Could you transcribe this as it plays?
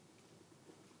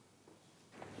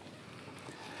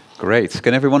Great.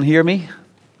 Can everyone hear me?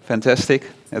 Fantastic.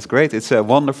 That's great. It's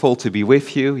wonderful to be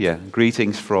with you. Yeah.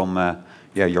 Greetings from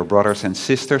your brothers and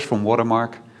sisters from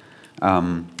Watermark.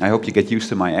 I hope you get used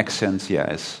to my accent. Yeah,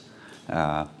 as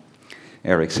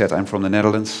Eric said, I'm from the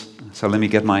Netherlands. So let me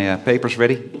get my papers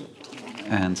ready.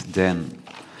 And then,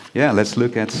 let's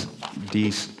look at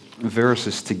these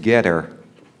verses together.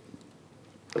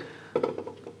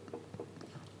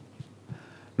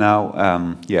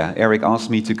 Now, Eric asked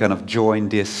me to kind of join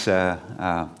this.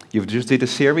 You just did a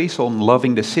series on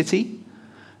loving the city,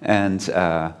 and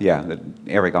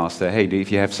Eric asked, "Hey,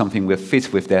 if you have something that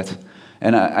fits with that?"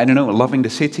 And I don't know. Loving the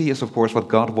city is, of course, what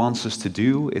God wants us to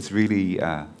do. It's really,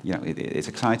 it's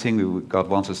exciting. God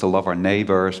wants us to love our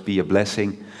neighbors, be a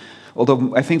blessing.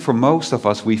 Although I think for most of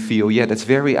us, we feel, that's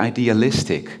very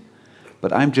idealistic.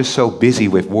 But I'm just so busy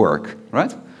with work,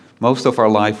 right? Most of our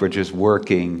life, we're just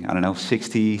working,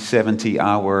 60, 70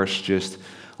 hours, just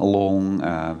along,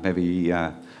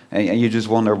 and you just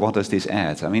wonder, what does this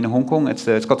add? I mean, in Hong Kong, it's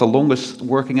got the longest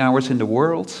working hours in the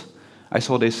world. I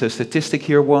saw this statistic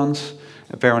here once.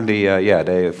 Apparently,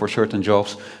 they for certain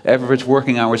jobs, average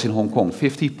working hours in Hong Kong,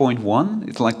 50.1.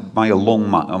 It's like by a long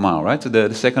mile, right?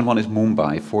 The second one is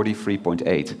Mumbai,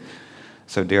 43.8.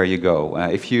 So there you go.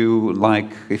 If you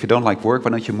don't like work,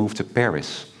 why don't you move to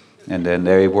Paris? And then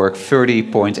they work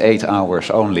 30.8 hours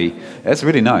only. That's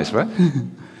really nice, right?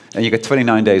 And you get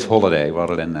 29 days holiday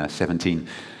rather than 17.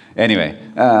 Anyway,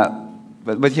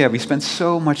 but we spend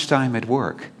so much time at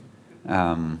work.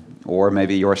 Or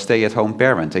maybe you're a stay-at-home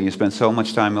parent and you spend so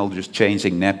much time all just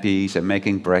changing nappies and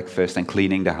making breakfast and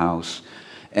cleaning the house.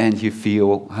 And you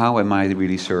feel, how am I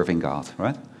really serving God,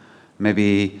 right?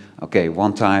 Maybe,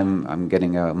 one time I'm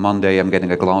getting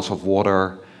a glass of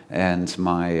water. And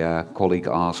my colleague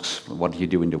asks, what do you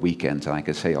do in the weekend? And I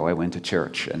can say, I went to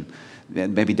church. And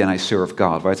maybe then I serve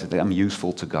God, right? I'm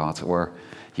useful to God. Or,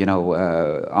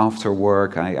 after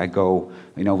work, I go,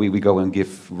 we go and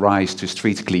give rice to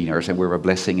street cleaners, and we're a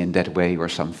blessing in that way or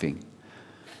something.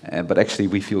 But actually,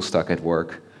 we feel stuck at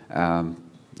work.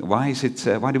 Why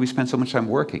do we spend so much time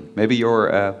working? Maybe you're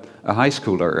a high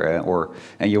schooler,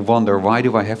 and you wonder, why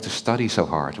do I have to study so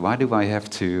hard? Why do I have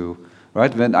to...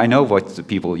 Right? When I know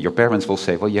what your parents will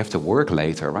say, well, you have to work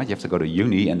later, right? You have to go to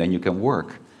uni and then you can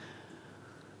work.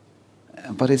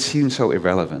 But it seems so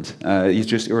irrelevant. You're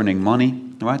just earning money,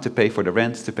 right? To pay for the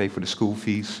rent, to pay for the school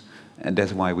fees, and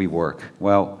that's why we work.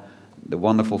 Well, the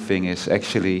wonderful thing is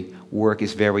actually work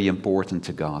is very important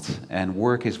to God. And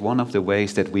work is one of the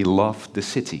ways that we love the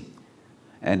city.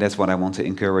 And that's what I want to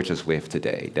encourage us with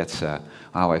today. That's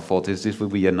how I thought this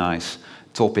would be a nice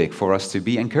topic for us to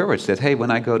be encouraged that, hey,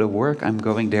 when I go to work, I'm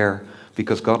going there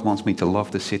because God wants me to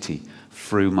love the city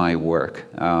through my work.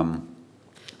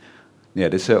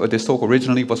 This talk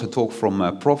originally was a talk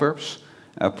from Proverbs.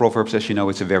 Proverbs, as you know,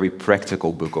 it's a very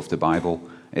practical book of the Bible.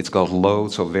 It's got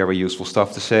loads of very useful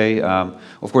stuff to say.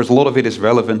 Of course, a lot of it is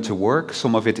relevant to work.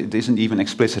 Some of it isn't even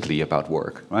explicitly about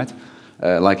work, right?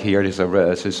 Like here,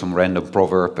 there's some random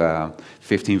proverb,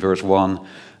 15 verse 1.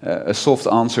 A soft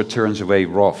answer turns away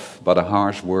wrath, but a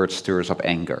harsh word stirs up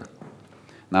anger.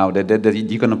 Now,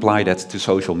 you can apply that to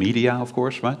social media, of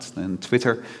course, right, and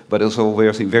Twitter, but it's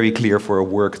also very clear for a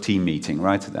work team meeting,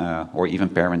 right, or even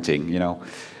parenting.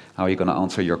 How are you going to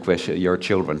answer your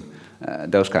children,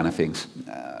 those kind of things.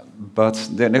 But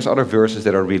there's other verses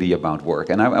that are really about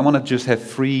work, and I want to just have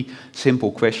 3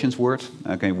 simple questions.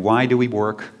 Why do we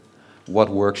work? What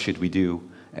work should we do?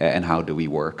 And how do we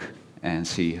work? And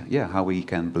see, how we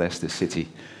can bless the city.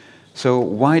 So,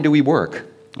 why do we work?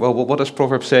 Well, what does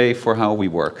Proverbs say for how we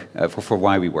work, for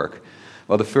why we work?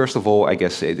 Well, first of all, I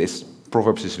guess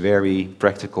Proverbs is very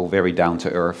practical, very down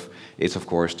to earth. It's, of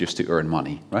course, just to earn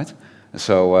money, right?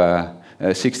 So,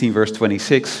 16 verse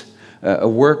 26, a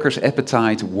worker's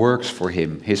appetite works for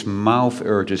him. His mouth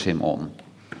urges him on.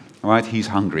 Right? He's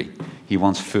hungry. He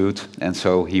wants food, and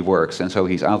so he works. And so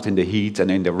he's out in the heat and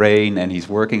in the rain, and he's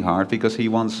working hard because he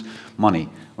wants money.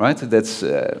 Right? That's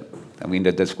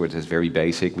very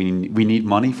basic. We need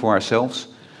money for ourselves.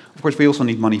 Of course, we also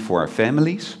need money for our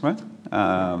families. Right?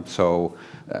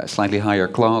 Slightly higher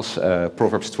class,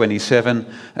 Proverbs 27.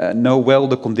 Know well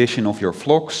the condition of your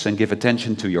flocks and give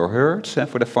attention to your herds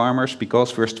for the farmers,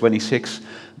 because, verse 26,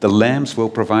 the lambs will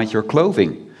provide your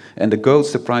clothing. And the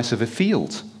goats the price of a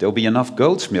field. There'll be enough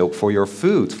goat's milk for your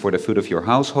food, for the food of your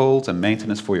household, and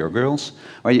maintenance for your girls.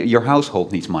 Your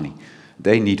household needs money.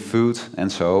 They need food,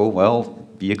 and so,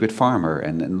 be a good farmer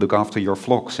and look after your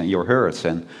flocks and your herds,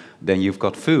 and then you've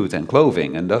got food and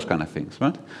clothing and those kind of things,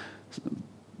 right?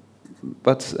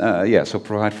 But, so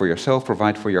provide for yourself,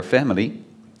 provide for your family.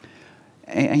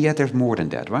 And yet there's more than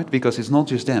that, right? Because it's not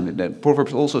just them. The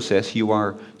Proverbs also says you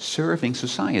are serving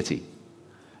society.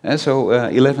 And so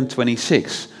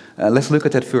 11:26, let's look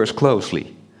at that verse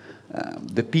closely.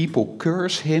 The people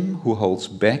curse him who holds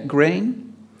back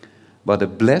grain, but the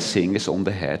blessing is on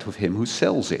the head of him who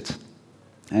sells it.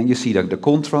 And you see the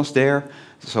contrast there.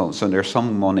 So there's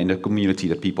someone in the community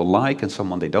that people like and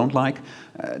someone they don't like.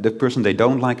 The person they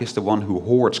don't like is the one who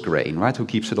hoards grain, right? Who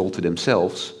keeps it all to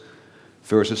themselves,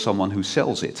 versus someone who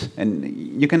sells it. And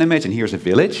you can imagine, here's a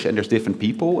village, and there's different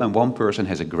people, and one person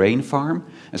has a grain farm,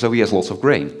 and so he has lots of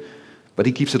grain. But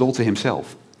he keeps it all to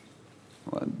himself.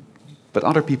 But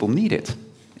other people need it.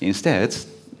 Instead,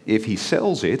 if he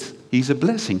sells it, he's a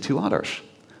blessing to others.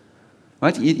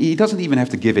 Right? He doesn't even have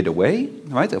to give it away.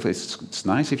 Right? It's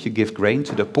nice if you give grain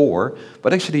to the poor,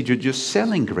 but actually you're just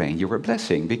selling grain. You're a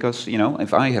blessing, because,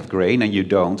 if I have grain and you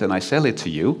don't, and I sell it to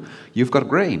you, you've got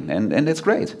grain, and that's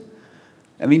great.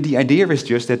 I mean, the idea is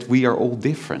just that we are all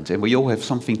different, and we all have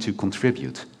something to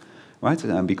contribute, right?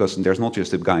 Because there's not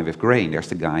just the guy with grain, there's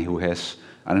the guy who has,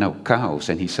 cows,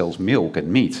 and he sells milk and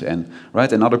meat, and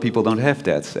other people don't have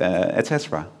that,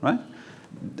 etc., right?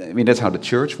 I mean, that's how the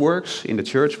church works. In the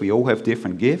church, we all have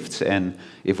different gifts, and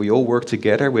if we all work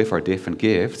together with our different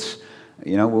gifts,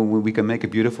 we can make a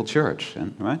beautiful church,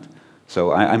 right?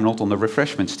 So I'm not on the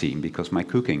refreshments team because my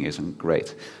cooking isn't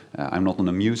great. I'm not on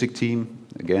the music team,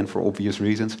 again, for obvious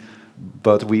reasons.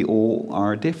 But we all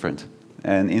are different.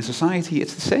 And in society,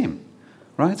 it's the same,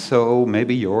 right? So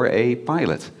maybe you're a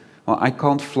pilot. Well, I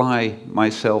can't fly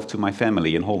myself to my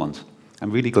family in Holland.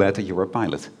 I'm really glad that you're a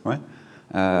pilot, right?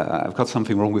 I've got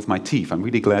something wrong with my teeth. I'm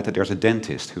really glad that there's a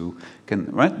dentist who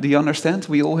can, right? Do you understand?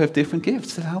 We all have different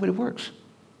gifts. That's how it works.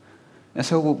 And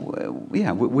so,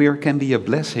 we can be a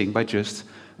blessing by just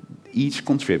each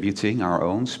contributing our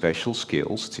own special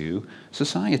skills to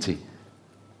society.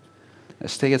 A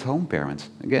stay-at-home parent,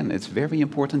 again, it's a very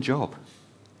important job.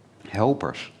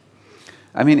 Helpers.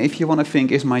 I mean, if you want to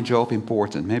think, is my job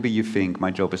important? Maybe you think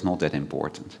my job is not that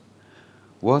important.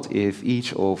 What if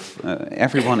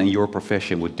everyone in your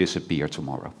profession would disappear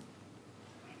tomorrow?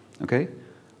 Okay?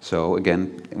 So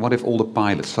again, what if all the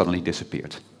pilots suddenly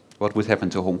disappeared? What would happen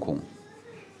to Hong Kong?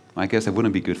 I guess that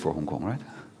wouldn't be good for Hong Kong, right?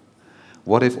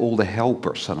 What if all the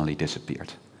helpers suddenly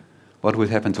disappeared? What would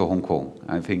happen to Hong Kong?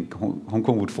 I think Hong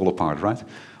Kong would fall apart, right?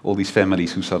 All these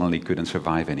families who suddenly couldn't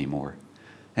survive anymore.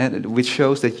 And which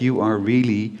shows that you are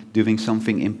really doing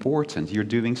something important. You're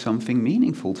doing something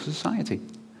meaningful to society.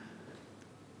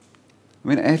 I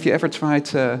mean, have you ever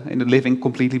tried living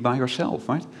completely by yourself,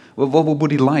 right? Well, what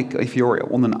would it be like if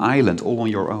you're on an island all on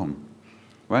your own?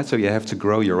 Right? So you have to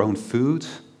grow your own food,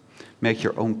 make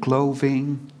your own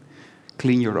clothing,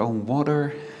 clean your own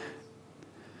water,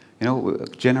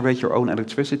 generate your own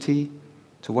electricity,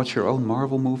 to watch your own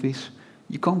Marvel movies.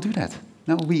 You can't do that.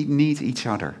 No, we need each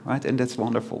other, right? And that's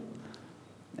wonderful.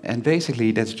 And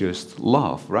basically, that's just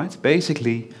love, right?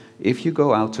 Basically, if you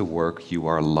go out to work, you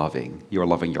are loving. You're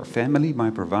loving your family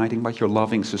by providing, but you're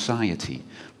loving society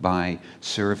by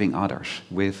serving others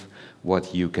with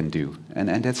what you can do.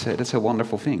 And that's a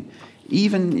wonderful thing.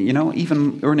 Even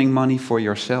earning money for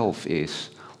yourself is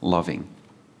loving.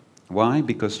 Why?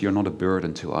 Because you're not a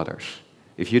burden to others.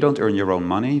 If you don't earn your own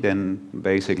money, then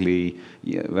basically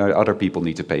other people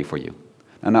need to pay for you.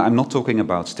 And I'm not talking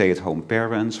about stay-at-home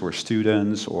parents or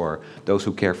students or those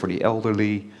who care for the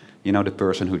elderly. The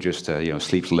person who just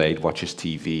sleeps late, watches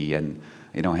TV, and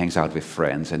hangs out with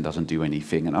friends and doesn't do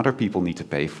anything, and other people need to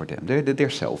pay for them. They're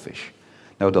selfish.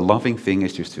 No, the loving thing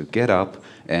is just to get up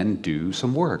and do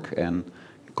some work and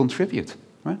contribute,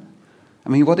 right? I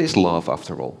mean, what is love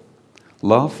after all?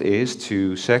 Love is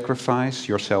to sacrifice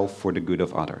yourself for the good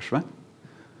of others, right?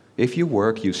 If you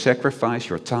work, you sacrifice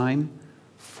your time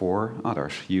for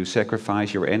others. You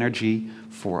sacrifice your energy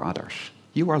for others.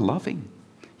 You are loving.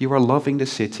 You are loving the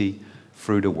city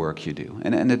through the work you do.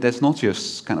 And that's not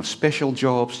just kind of special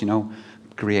jobs,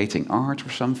 creating art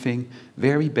or something.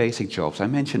 Very basic jobs. I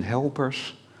mentioned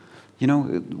helpers,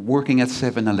 working at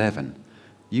 7-Eleven.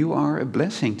 You are a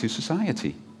blessing to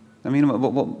society. I mean,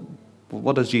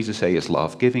 what does Jesus say is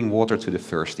love? Giving water to the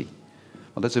thirsty.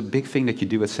 Well, that's a big thing that you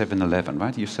do at 7-Eleven,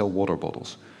 right? You sell water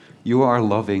bottles. You are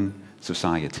loving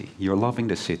society. You're loving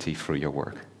the city through your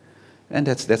work. And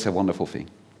that's a wonderful thing.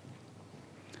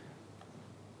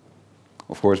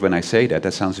 Of course, when I say that,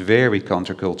 that sounds very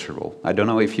countercultural. I don't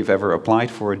know if you've ever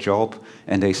applied for a job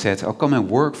and they said, oh, come and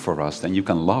work for us, then you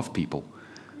can love people.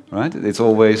 Right? It's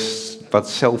always about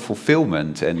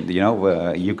self-fulfillment and,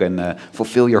 you can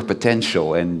fulfill your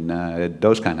potential and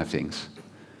those kind of things.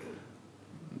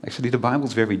 Actually, the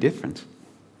Bible's very different.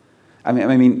 I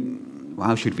mean,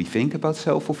 how should we think about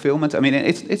self-fulfillment? I mean,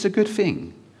 it's a good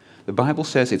thing. The Bible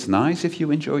says it's nice if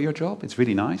you enjoy your job. It's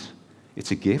really nice.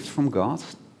 It's a gift from God.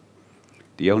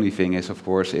 The only thing is, of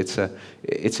course, it's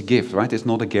a gift, right? It's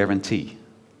not a guarantee.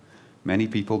 Many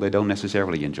people, they don't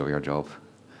necessarily enjoy their job.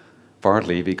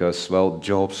 Partly because, well,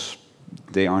 jobs,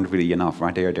 they aren't really enough,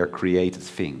 right? They're created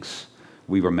things.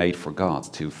 We were made for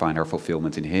God to find our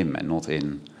fulfillment in Him and not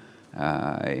in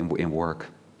work.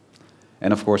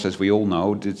 And of course, as we all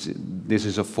know, this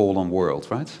is a fallen world,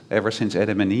 right? Ever since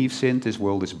Adam and Eve sinned, this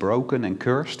world is broken and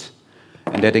cursed,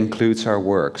 and that includes our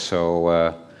work.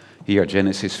 So here,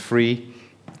 Genesis 3,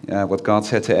 what God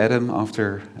said to Adam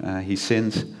after he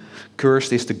sinned,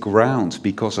 "Cursed is the ground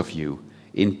because of you.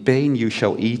 In pain you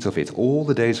shall eat of it all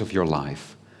the days of your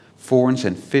life. Thorns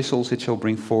and thistles it shall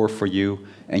bring forth for you,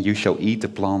 and you shall eat the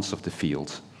plants of the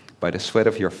field. By the sweat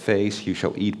of your face you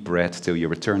shall eat bread till you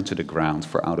return to the ground,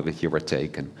 for out of it you were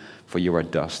taken. For you are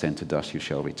dust, and to dust you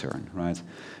shall return." Right?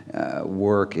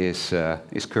 Work is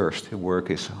cursed. Work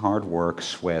is hard work,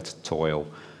 sweat, toil,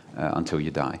 until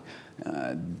you die.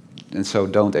 And so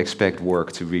don't expect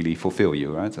work to really fulfill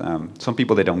you. Right? Some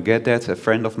people, they don't get that. A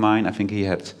friend of mine, I think he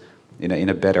had, in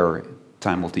a better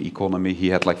time of the economy, he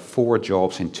had like 4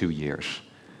 jobs in 2 years.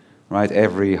 Right?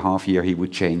 Every half year he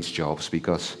would change jobs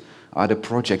because the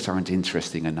projects aren't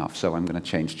interesting enough, so I'm going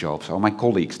to change jobs. Oh, my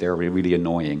colleagues, they're really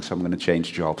annoying, so I'm going to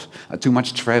change jobs. Too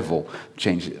much travel,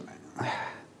 change.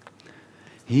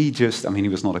 He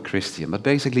was not a Christian, but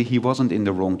basically he wasn't in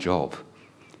the wrong job.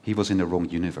 He was in the wrong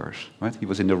universe, right? He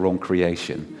was in the wrong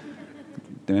creation.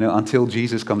 Until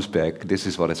Jesus comes back, this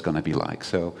is what it's going to be like.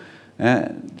 So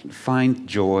find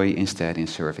joy instead in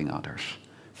serving others.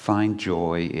 Find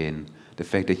joy in the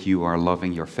fact that you are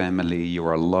loving your family, you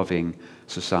are loving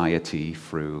society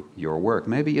through your work.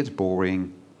 Maybe it's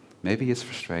boring, maybe it's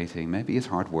frustrating, maybe it's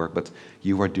hard work, but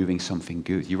you are doing something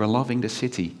good. You are loving the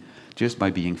city just by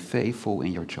being faithful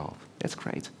in your job. That's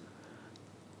great.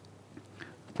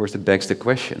 Of course, it begs the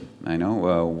question,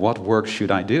 what work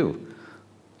should I do?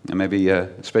 And maybe,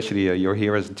 especially you're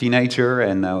here as a teenager,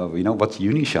 and what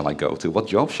uni shall I go to? What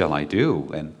job shall I do?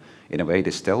 And in a way,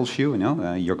 this tells you,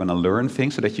 you're going to learn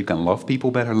things so that you can love people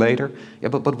better later. Yeah,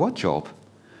 but what job?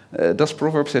 Does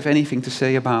Proverbs have anything to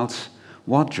say about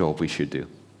what job we should do?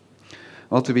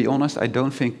 Well, to be honest, I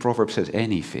don't think Proverbs says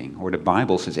anything, or the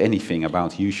Bible says anything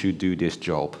about you should do this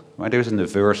job. Right? There's a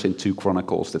verse in 2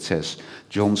 Chronicles that says,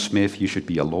 "John Smith, you should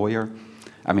be a lawyer."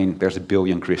 I mean, there's a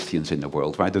billion Christians in the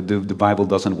world, right? The Bible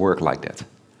doesn't work like that.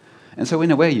 And so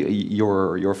in a way,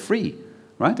 you're free,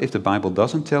 right? If the Bible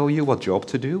doesn't tell you what job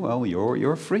to do, well,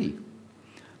 you're free.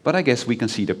 But I guess we can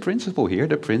see the principle here.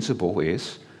 The principle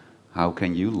is, how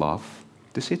can you love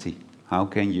the city? How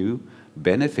can you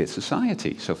benefit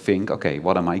society? So think, okay,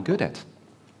 what am I good at?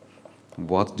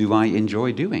 What do I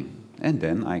enjoy doing? And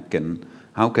then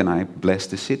how can I bless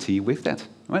the city with that?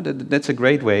 Right? That's a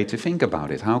great way to think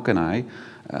about it. How can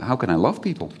I love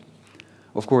people?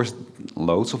 Of course,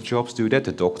 loads of jobs do that.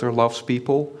 The doctor loves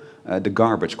people. The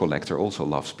garbage collector also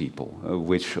loves people.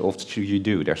 Which of should you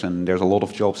do? There's a lot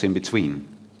of jobs in between.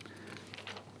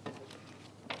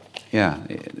 Yeah,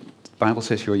 the Bible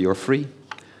says you're free.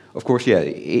 Of course, yeah,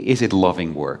 is it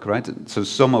loving work, right? So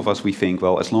some of us, we think,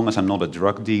 well, as long as I'm not a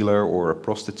drug dealer or a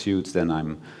prostitute, then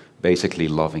I'm basically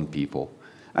loving people.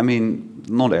 I mean,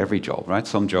 not every job, right?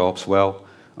 Some jobs, well,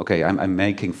 okay, I'm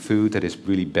making food that is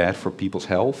really bad for people's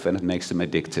health and it makes them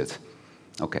addicted.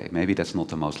 Okay, maybe that's not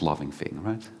the most loving thing,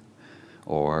 right?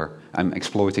 Or I'm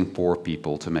exploiting poor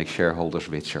people to make shareholders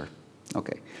richer.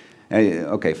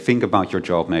 Okay, think about your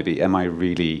job maybe. Am I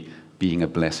really being a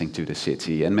blessing to the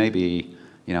city? And maybe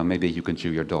you can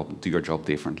do your job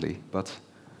differently. But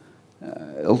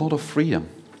a lot of freedom.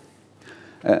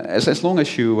 As long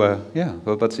as you,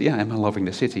 am I loving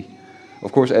the city?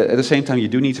 Of course, at the same time, you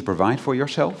do need to provide for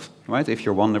yourself, right? If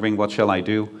you're wondering, what shall I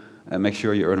do? Make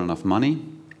sure you earn enough money.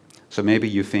 So maybe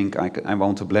you think, I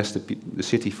want to bless the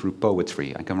city through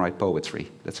poetry. I can write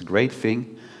poetry. That's a great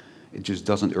thing. It just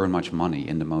doesn't earn much money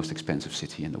in the most expensive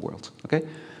city in the world, okay?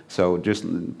 So just,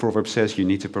 Proverbs says you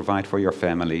need to provide for your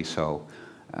family, so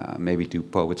maybe do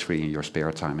poetry in your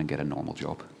spare time and get a normal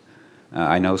job.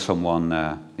 I know someone,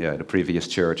 the previous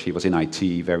church, he was in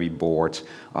IT, very bored.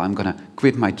 I'm going to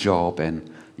quit my job and,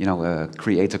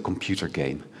 create a computer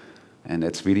game. And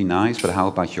it's really nice, but how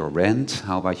about your rent?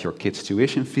 How about your kids'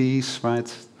 tuition fees,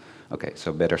 right? Okay,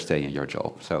 so better stay in your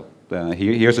job. So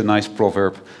here's a nice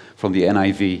proverb from the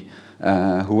NIV.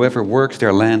 Whoever works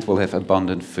their land will have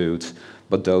abundant food,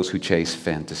 but those who chase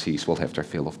fantasies will have their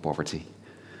fill of poverty.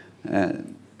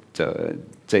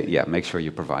 Make sure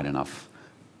you provide enough.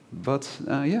 But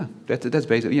yeah, that's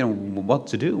basically, what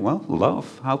to do? Well,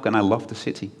 love. How can I love the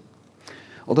city?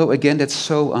 Although, again, that's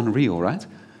so unreal, right?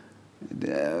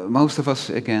 Most of us,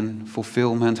 again,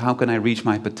 fulfillment. How can I reach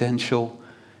my potential?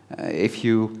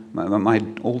 My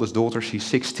oldest daughter, she's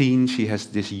 16. She has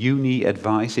this uni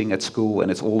advising at school,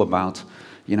 and it's all about,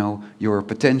 your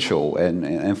potential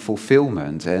and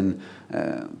fulfillment. And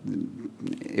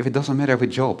if it doesn't matter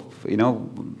with job,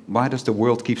 why does the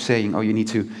world keep saying, oh, you need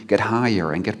to get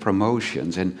higher and get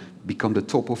promotions and become the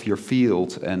top of your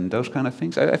field and those kind of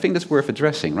things? I think that's worth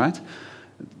addressing, right?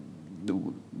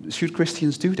 Should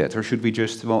Christians do that, or should we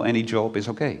just, any job is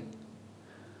okay?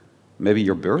 Maybe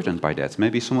you're burdened by that.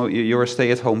 Maybe you're a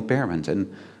stay-at-home parent,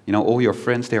 and all your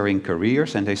friends, they're in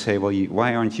careers, and they say, well,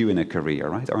 why aren't you in a career,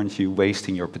 right? Aren't you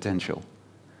wasting your potential?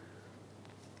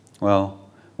 Well,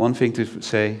 one thing to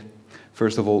say,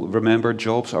 first of all, remember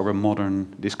jobs are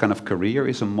this kind of career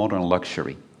is a modern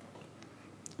luxury.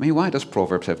 I mean, why does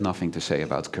Proverbs have nothing to say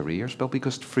about careers? Well,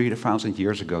 because 3,000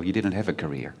 years ago, you didn't have a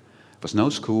career. There was no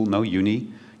school, no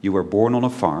uni. You were born on a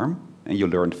farm, and you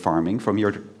learned farming from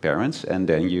your parents, and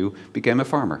then you became a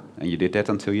farmer, and you did that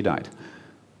until you died.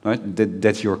 Right?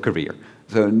 That's your career.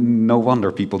 So no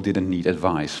wonder people didn't need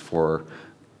advice for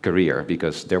career,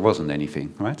 because there wasn't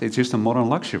anything, right? It's just a modern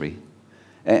luxury.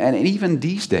 And even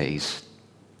these days,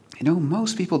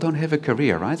 most people don't have a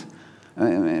career, right?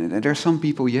 There are some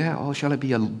people, shall I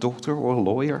be a doctor or a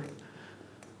lawyer?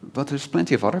 But there's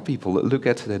plenty of other people. Look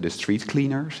at the street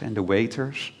cleaners and the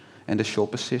waiters and the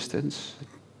shop assistants,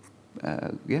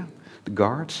 the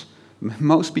guards.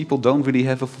 Most people don't really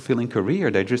have a fulfilling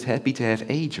career. They're just happy to have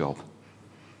a job.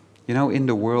 In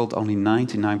the world, only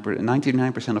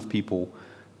 99% of people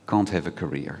can't have a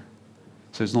career.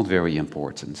 So it's not very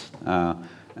important.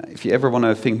 If you ever want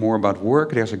to think more about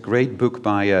work, there's a great book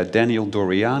by Daniel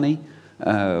Doriani,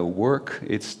 Work,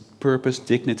 Its Purpose,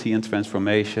 Dignity and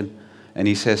Transformation. And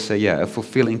he says, a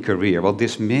fulfilling career. Well,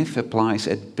 this myth applies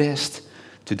at best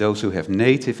to those who have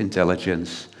native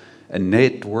intelligence, a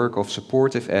network of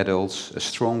supportive adults, a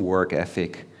strong work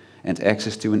ethic, and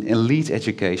access to an elite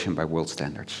education by world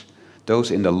standards.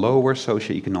 Those in the lower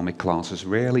socioeconomic classes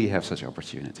rarely have such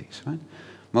opportunities, right?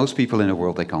 Most people in the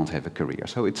world, they can't have a career.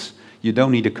 So you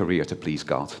don't need a career to please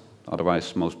God.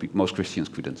 Otherwise, most Christians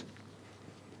couldn't.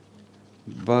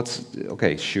 But,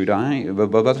 okay, should I?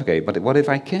 But what if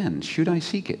I can? Should I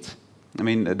seek it? I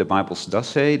mean, the Bible does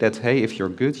say that, hey, if you're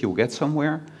good, you'll get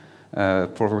somewhere.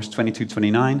 Proverbs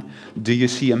 22:29. Do you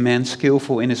see a man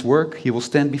skillful in his work? He will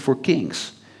stand before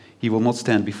kings. He will not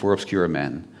stand before obscure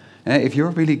men. If you're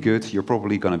really good, you're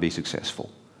probably going to be successful.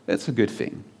 That's a good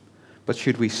thing. But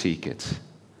should we seek it?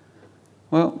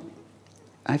 Well,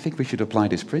 I think we should apply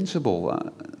this principle.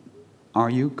 Are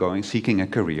you seeking a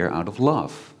career out of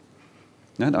love?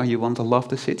 Are you want to love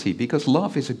the city? Because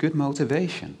love is a good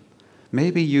motivation.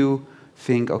 Maybe you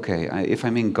think, okay, if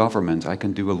I'm in government, I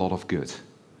can do a lot of good.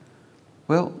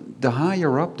 Well, the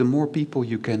higher up, the more people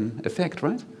you can affect,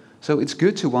 right? So it's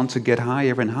good to want to get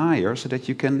higher and higher so that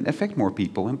you can affect more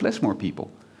people and bless more people.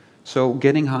 So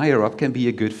getting higher up can be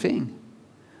a good thing.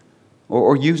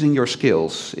 Or using your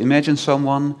skills. Imagine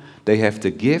someone, they have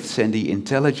the gifts and the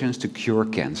intelligence to cure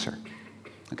cancer.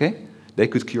 Okay? They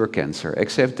could cure cancer,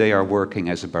 except they are working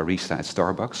as a barista at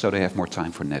Starbucks, so they have more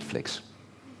time for Netflix.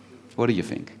 What do you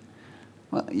think?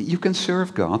 Well, you can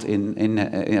serve God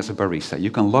as a barista.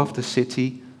 You can love the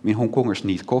city. I mean, Hong Kongers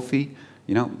need coffee.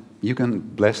 You can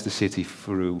bless the city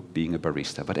through being a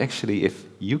barista. But actually, if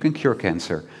you can cure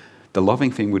cancer, the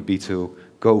loving thing would be to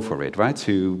go for it, right?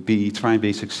 To try and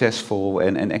be successful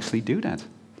and actually do that.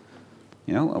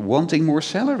 Wanting more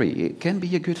salary, it can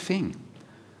be a good thing.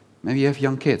 Maybe you have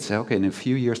young kids. Okay, in a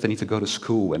few years they need to go to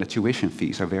school and the tuition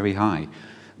fees are very high.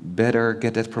 Better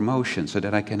get that promotion so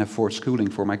that I can afford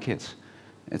schooling for my kids.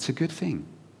 It's a good thing.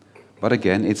 But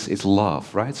again, it's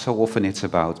love, right? So often it's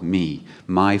about me,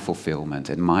 my fulfillment,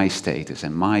 and my status,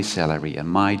 and my salary, and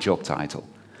my job title.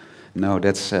 No,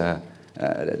 that's God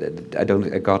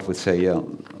would say,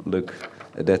 look,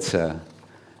 that's I'm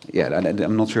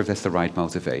not sure if that's the right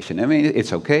motivation. I mean,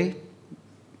 it's okay,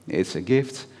 it's a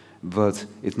gift, but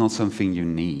it's not something you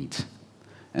need.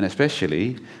 And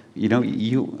especially,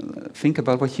 you think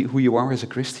about who you are as a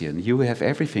Christian. You have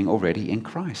everything already in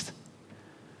Christ.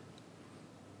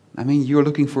 I mean, you're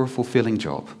looking for a fulfilling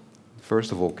job.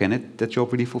 First of all, can that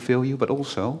job really fulfill you? But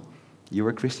also, you're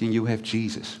a Christian, you have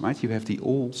Jesus, right? You have the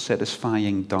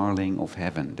all-satisfying darling of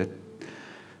heaven,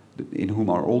 in whom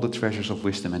are all the treasures of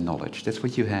wisdom and knowledge. That's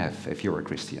what you have if you're a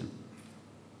Christian.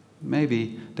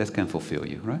 Maybe that can fulfill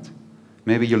you, right?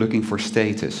 Maybe you're looking for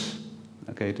status.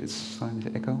 Okay, it's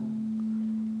silent echo.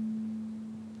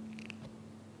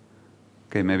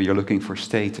 Okay, maybe you're looking for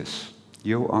status.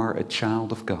 You are a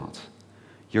child of God.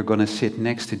 You're going to sit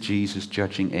next to Jesus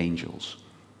judging angels.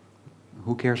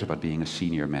 Who cares about being a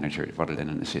senior manager rather than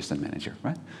an assistant manager,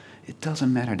 right? It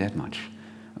doesn't matter that much.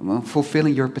 Well,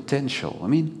 fulfilling your potential. I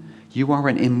mean, you are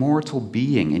an immortal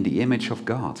being in the image of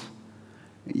God.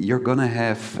 You're going to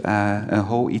have a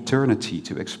whole eternity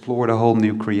to explore the whole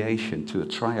new creation, to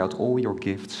try out all your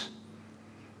gifts.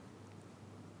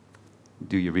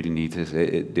 Do you really need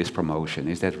this promotion?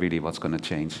 Is that really what's going to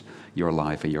change your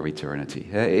life and your eternity?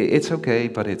 It's okay,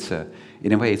 but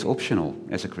in a way it's optional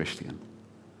as a Christian.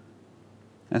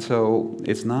 And so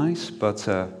it's nice, but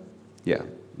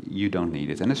you don't need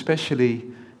it. And especially,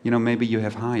 maybe you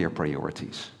have higher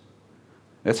priorities.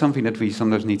 That's something that we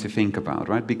sometimes need to think about,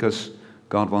 right? Because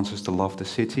God wants us to love the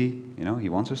city, He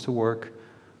wants us to work.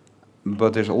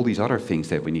 But there's all these other things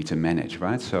that we need to manage,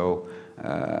 right? So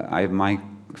I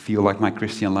feel like my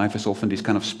Christian life is often these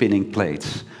kind of spinning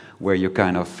plates where you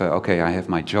kind of, I have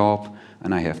my job,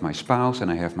 and I have my spouse,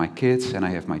 and I have my kids, and I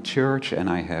have my church, and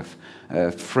I have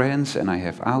friends, and I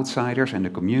have outsiders, and the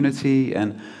community,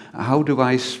 and how do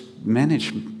I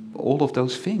manage all of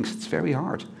those things? It's very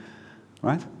hard,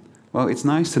 right? Well, it's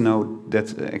nice to know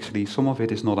that actually some of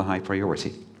it is not a high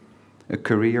priority. A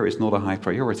career is not a high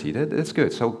priority. That's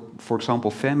good. So, for example,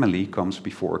 family comes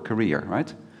before a career,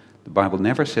 right? The Bible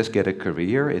never says get a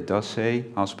career. It does say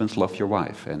husbands love your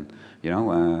wife, and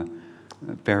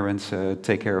parents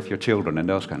take care of your children and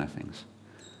those kind of things.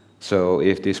 So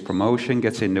if this promotion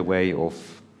gets in the way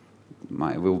of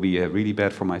will be really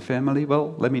bad for my family,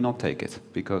 well, let me not take it,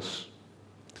 because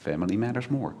family matters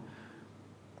more.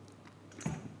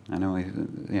 I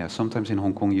know, sometimes in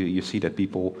Hong Kong you see that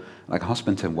people, like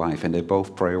husband and wife, and they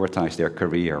both prioritize their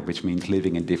career, which means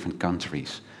living in different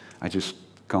countries. I just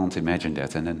can't imagine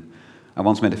that. And then I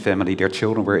once met a family, their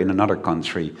children were in another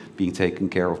country being taken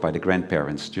care of by the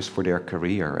grandparents just for their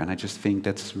career. And I just think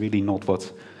that's really not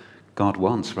what God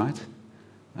wants, right?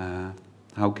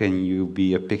 How can you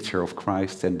be a picture of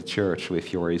Christ and the church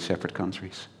if you're in separate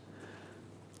countries?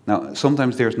 Now,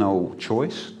 sometimes there's no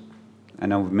choice. I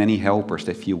know many helpers,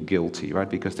 they feel guilty, right?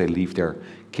 Because they leave their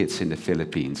kids in the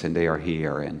Philippines and they are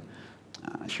here. And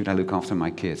should I look after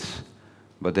my kids?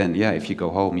 But then, if you go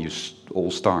home, you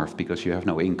all starve because you have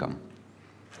no income.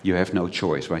 You have no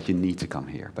choice, right? You need to come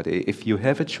here. But if you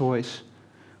have a choice,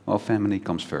 well, family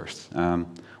comes first.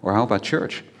 Or how about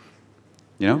church?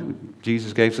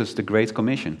 Jesus gave us the Great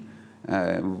Commission.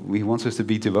 He wants us to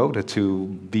be devoted to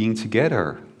being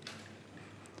together.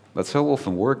 But so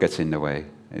often work gets in the way.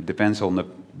 It depends on a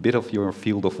bit of your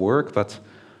field of work, but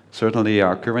certainly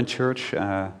our current church,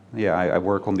 I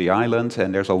work on the island,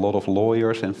 and there's a lot of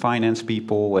lawyers and finance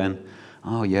people, and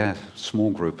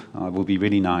small group. It would be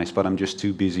really nice, but I'm just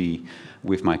too busy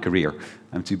with my career.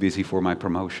 I'm too busy for my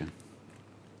promotion.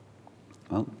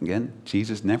 Well, again,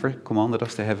 Jesus never commanded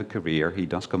us to have a career. He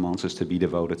does command us to be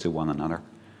devoted to one another.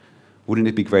 Wouldn't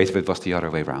it be great if it was the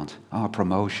other way around?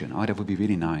 Promotion. That would be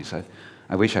really nice.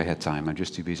 I wish I had time. I'm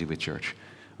just too busy with church.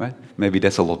 Right? Maybe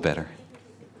that's a lot better.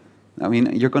 I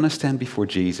mean, you're going to stand before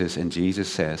Jesus, and Jesus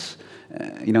says,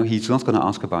 He's not going to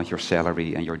ask about your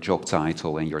salary and your job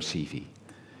title and your CV.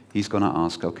 He's going to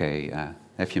ask,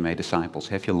 have you made disciples?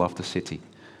 Have you loved the city?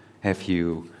 Have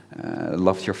you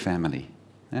loved your family?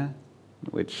 Yeah?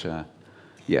 Which,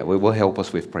 will help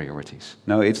us with priorities.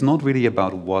 No, it's not really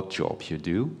about what job you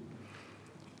do.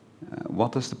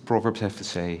 What does the Proverbs have to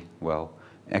say? Well,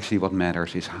 actually what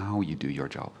matters is how you do your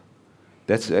job.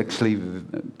 That's actually,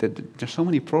 there's so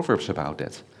many proverbs about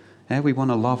that. We want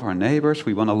to love our neighbors,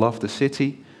 we want to love the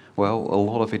city. Well, a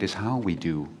lot of it is how we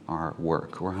do our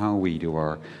work, or how we do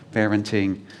our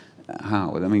parenting.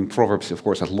 Proverbs, of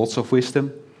course, has lots of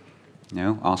wisdom.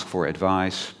 Ask for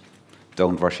advice,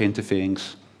 don't rush into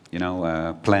things,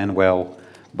 plan well.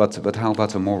 But how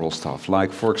about the moral stuff?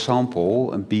 Like, for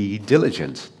example, be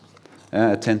diligent.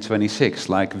 10:26,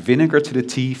 like vinegar to the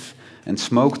teeth and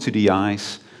smoke to the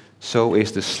eyes, so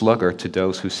is the sluggard to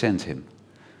those who send him.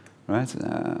 Right?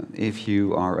 If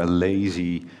you are a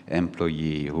lazy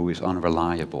employee who is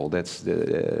unreliable, that's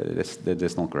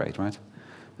not great, right?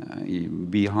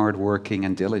 Be hardworking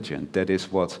and diligent. That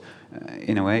is what,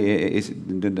 in a way,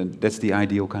 that's the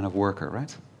ideal kind of worker,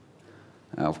 right?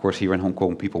 Of course, here in Hong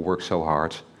Kong, people work so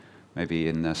hard. Maybe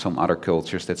in some other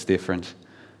cultures that's different.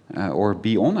 Or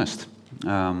be honest.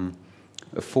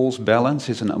 A false balance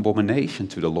is an abomination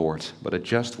to the Lord, but a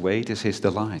just weight is His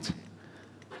delight.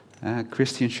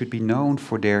 Christians should be known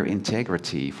for their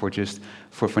integrity, for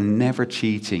never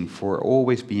cheating, for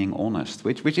always being honest,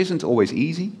 which isn't always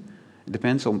easy. It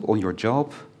depends on your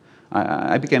job.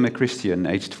 I became a Christian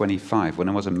age 25 when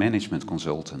I was a management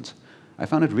consultant. I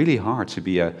found it really hard to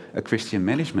be a Christian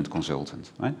management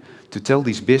consultant, right? To tell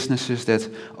these businesses that,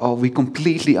 oh, we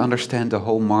completely understand the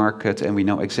whole market and we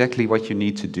know exactly what you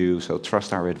need to do, so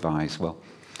trust our advice. Well,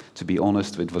 to be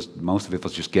honest, most of it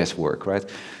was just guesswork, right?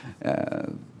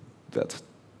 But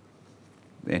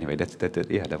anyway,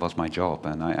 that was my job,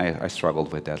 and I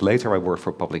struggled with that. Later, I worked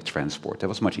for public transport. That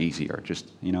was much easier,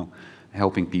 just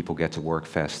helping people get to work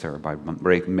faster by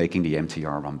making the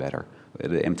MTR run better,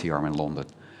 the MTR in London.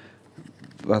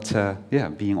 But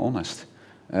being honest,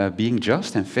 being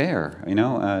just and fair.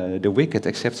 The wicked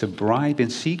accepts a bribe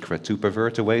in secret to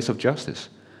pervert the ways of justice.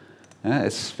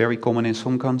 It's very common in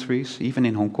some countries, even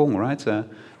in Hong Kong, right?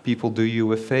 People do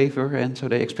you a favor, and so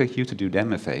they expect you to do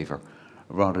them a favor,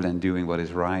 rather than doing what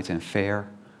is right and fair.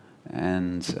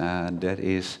 And that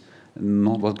is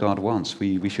not what God wants.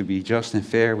 We should be just and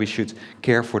fair. We should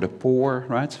care for the poor,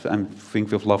 right? I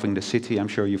think of Loving the City. I'm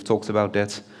sure you've talked about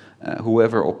that.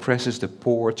 Whoever oppresses the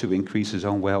poor to increase his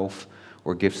own wealth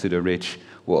or gives to the rich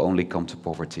will only come to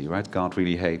poverty, right? God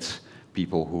really hates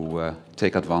people who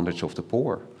take advantage of the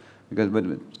poor.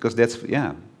 Because that's,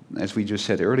 as we just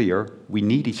said earlier, we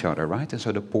need each other, right? And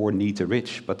so the poor need the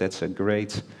rich, but that's a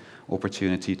great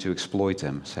opportunity to exploit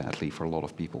them, sadly, for a lot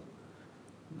of people.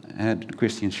 And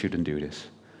Christians shouldn't do this.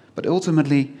 But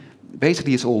ultimately,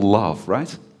 basically it's all love,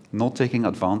 right? Not taking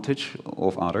advantage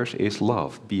of others is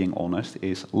love. Being honest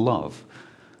is love,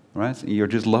 right? You're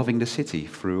just loving the city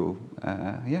through,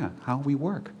 how we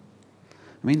work.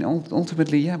 I mean,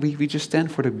 ultimately, we just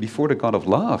stand before the God of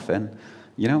love, and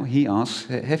He asks,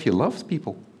 have you loved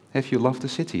people? Have you loved the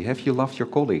city? Have you loved your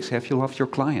colleagues? Have you loved your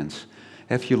clients?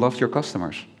 Have you loved your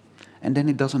customers? And then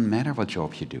it doesn't matter what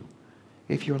job you do,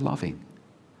 if you're loving.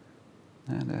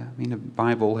 And the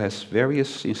Bible has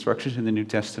various instructions in the New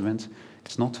Testament.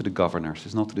 It's not to the governors,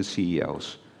 it's not to the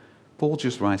CEOs. Paul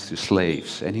just writes to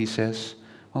slaves, and he says,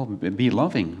 well, be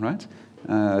loving, right?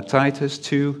 Titus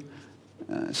 2,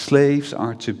 slaves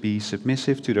are to be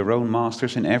submissive to their own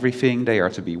masters in everything. They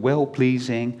are to be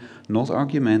well-pleasing, not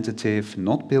argumentative,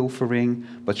 not pilfering,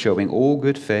 but showing all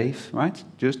good faith, right?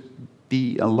 Just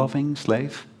be a loving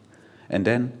slave. And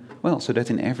then, so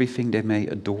that in everything they may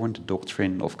adorn the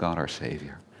doctrine of God our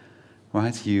Savior.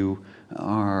 Right? You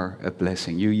are a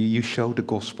blessing. You show the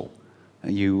gospel.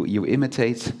 You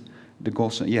imitate the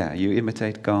gospel. Yeah, you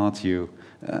imitate God.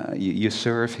 You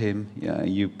serve Him.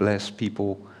 You bless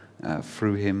people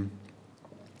through Him.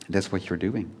 That's what you're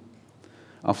doing.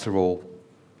 After all,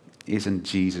 isn't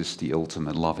Jesus the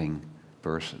ultimate loving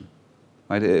person?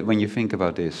 Right? When you think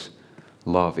about this,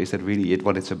 love, is that really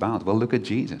what it's about? Well, look at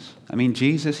Jesus. I mean,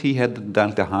 Jesus, He had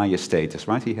the highest status,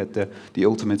 right? He had the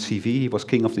ultimate CV. He was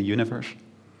king of the universe.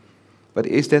 But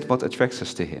is that what attracts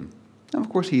us to Him? And of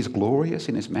course, He is glorious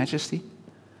in His majesty.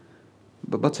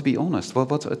 But to be honest,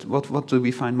 what do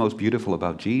we find most beautiful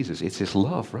about Jesus? It's His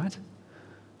love, right?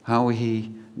 How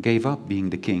He gave up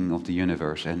being the king of the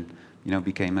universe and,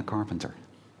 became a carpenter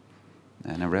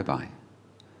and a rabbi.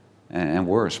 And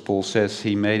worse, Paul says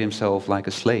He made Himself like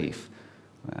a slave.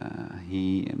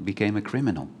 He became a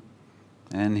criminal,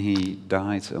 and He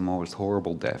died a most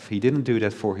horrible death. He didn't do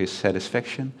that for His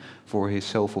satisfaction, for His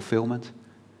self-fulfillment.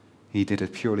 He did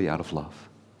it purely out of love.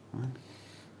 Right?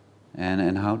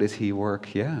 And how did He work?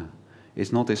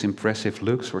 It's not His impressive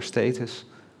looks or status,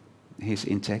 His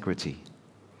integrity,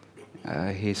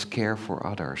 His care for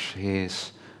others,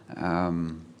 His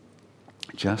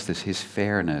justice, His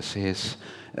fairness, His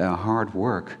hard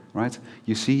work, right?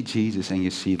 You see Jesus and you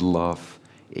see love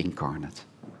incarnate.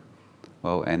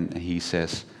 Well, and He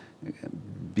says,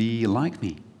 be like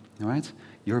me, right?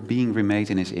 You're being remade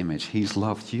in His image. He's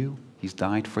loved you, He's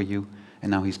died for you, and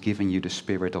now He's given you the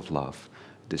spirit of love,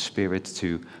 the spirit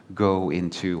to go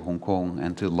into Hong Kong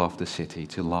and to love the city,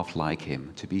 to love like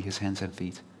Him, to be His hands and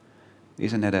feet.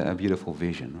 Isn't that a beautiful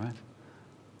vision,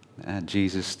 right?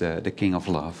 Jesus, the King of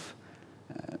love,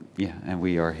 and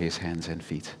we are His hands and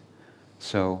feet.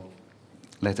 So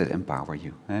let it empower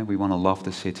you. We want to love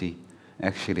the city.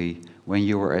 Actually, when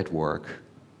you are at work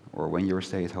or when you're a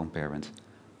stay-at-home parent,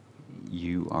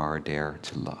 you are there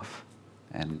to love.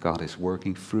 And God is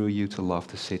working through you to love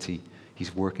the city.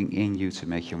 He's working in you to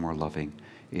make you more loving.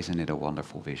 Isn't it a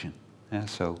wonderful vision?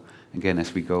 So again,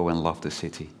 as we go and love the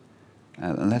city,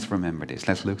 let's remember this.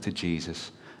 Let's look to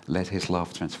Jesus. Let His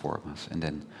love transform us, and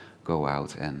then go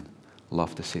out and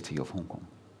love the city of Hong Kong.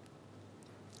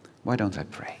 Why don't I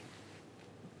pray?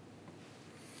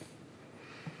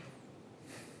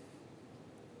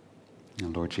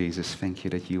 And Lord Jesus, thank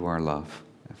you that you are love.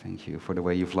 Thank you for the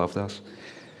way you've loved us.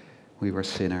 We were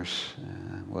sinners.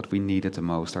 What we needed the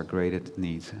most, our greatest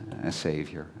need, a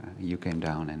Savior. You came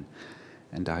down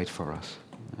and died for us.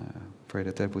 Pray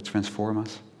that that would transform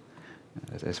us.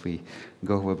 That as we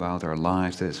go about our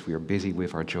lives, as we are busy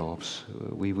with our jobs,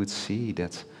 we would see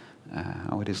that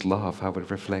how it is love, how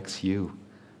it reflects you,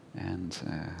 and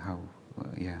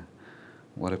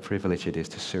what a privilege it is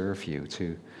to serve you,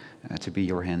 to be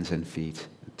your hands and feet,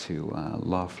 to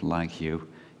love like you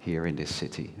here in this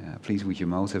city. Please, would you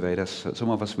motivate us? Some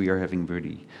of us, we are having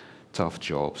really tough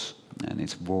jobs, and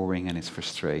it's boring, and it's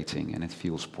frustrating, and it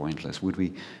feels pointless. Would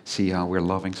we see how we're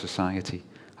loving society,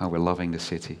 how we're loving the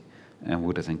city, and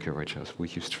would it encourage us?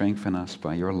 Would you strengthen us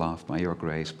by your love, by your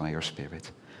grace, by your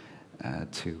Spirit,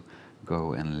 to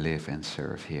go and live and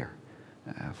serve here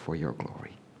for your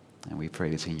glory? And we pray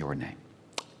this in your name.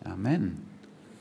 Amen.